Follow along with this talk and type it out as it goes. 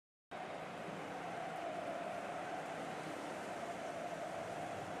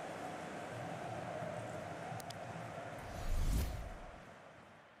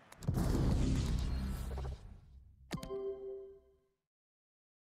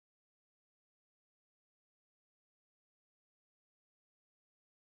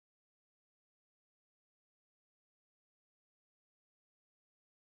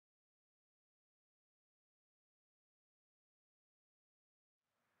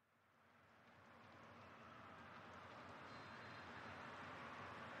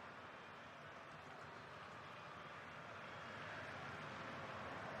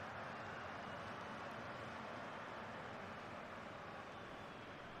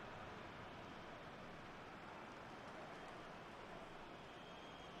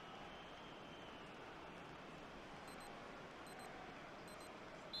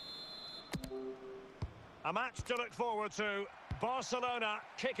A match to look forward to. Barcelona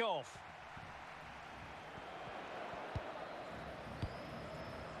kick-off.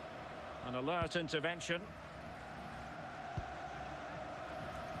 An alert intervention.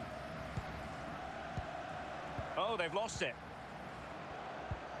 Oh, they've lost it.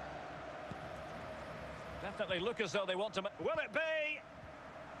 Definitely look as though they want to... Will it be?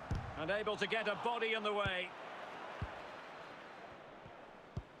 And able to get a body in the way.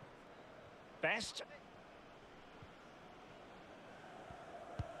 Best.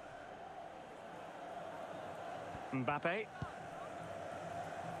 Mbappe.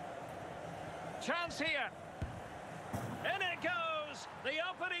 Chance here. In it goes. The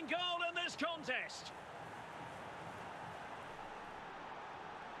opening goal in this contest.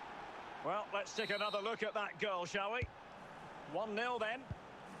 Well, let's take another look at that goal, shall we? 1-0 then.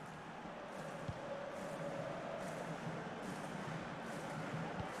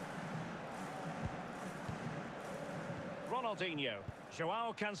 Ronaldinho.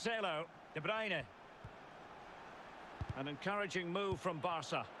 Joao Cancelo. De Bruyne. An encouraging move from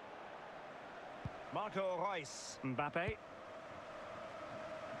Barca. Marco Reus. Mbappe.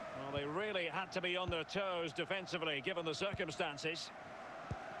 Well, they really had to be on their toes defensively, given the circumstances.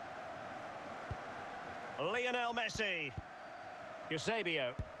 Lionel Messi.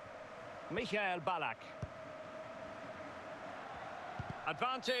 Eusebio. Michael Ballack.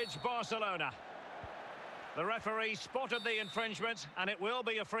 Advantage Barcelona. The referee spotted the infringement, and it will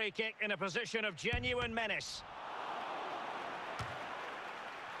be a free kick in a position of genuine menace.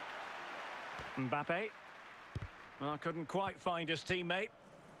 Mbappe. Well, couldn't quite find his teammate.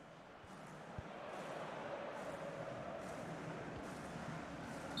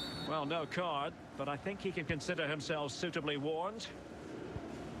 Well, no card, but I think he can consider himself suitably warned.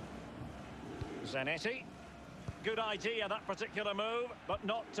 Zanetti. Good idea, that particular move, but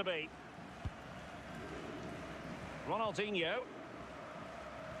not to be. Ronaldinho.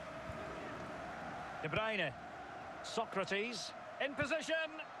 De Bruyne. Socrates. In position.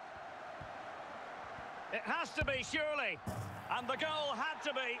 It has to be, surely. And the goal had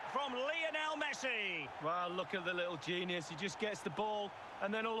to be from Lionel Messi. Well, look at the little genius. He just gets the ball,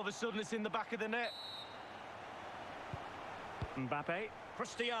 and then all of a sudden it's in the back of the net. Mbappe.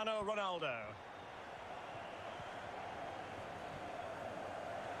 Cristiano Ronaldo.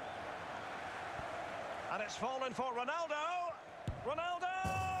 And it's fallen for Ronaldo. Ronaldo!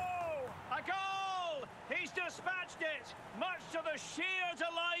 A goal! He's dispatched it, much to the sheer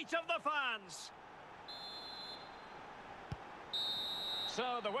delight of the fans.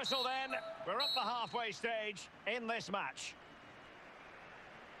 So the whistle then. We're at the halfway stage in this match.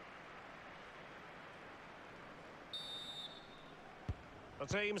 The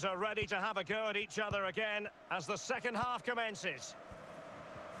teams are ready to have a go at each other again as the second half commences.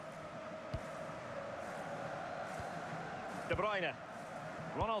 De Bruyne.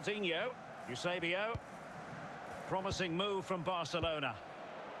 Ronaldinho. Eusebio. Promising move from Barcelona.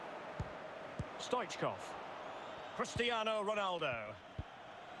 Stoichkov. Cristiano Ronaldo.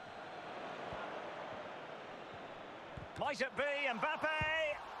 Might it be Mbappe?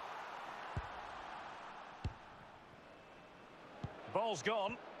 Ball's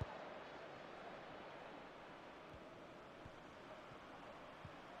gone.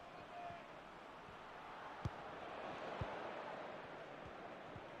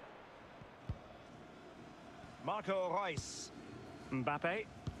 Marco Reus. Mbappe.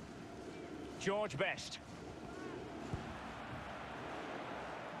 George Best.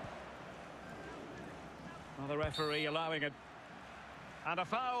 Well, the referee allowing it. And a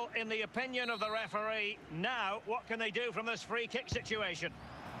foul in the opinion of the referee. Now, what can they do from this free kick situation?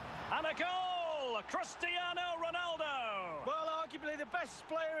 And a goal! Cristiano Ronaldo! Well, arguably the best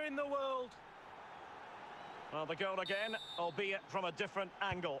player in the world. Well, the goal again, albeit from a different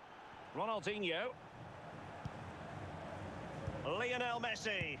angle. Ronaldinho. Lionel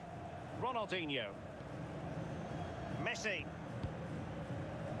Messi. Ronaldinho. Messi.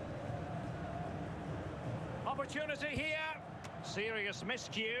 Opportunity here. Serious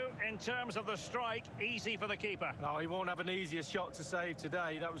miscue in terms of the strike. Easy for the keeper. No, he won't have an easier shot to save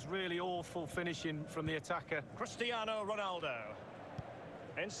today. That was really awful finishing from the attacker. Cristiano Ronaldo.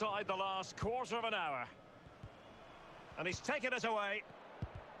 Inside the last quarter of an hour. And he's taken it away.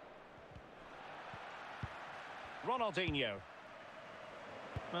 Ronaldinho.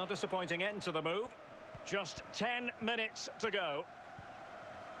 Well, disappointing end to the move. Just 10 minutes to go.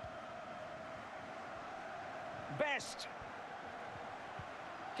 Best.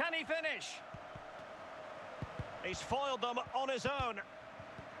 Can he finish? He's foiled them on his own.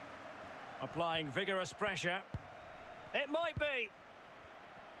 Applying vigorous pressure. It might be.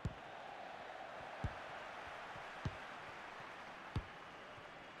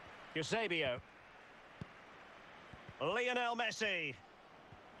 Eusebio. Lionel Messi.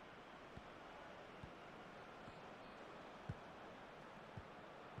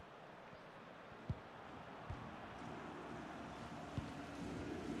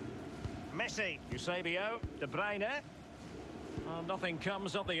 Messi. Eusebio. De Bruyne. Well, nothing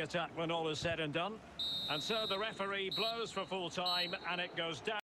comes of the attack when all is said and done. And so the referee blows for full time and it goes down.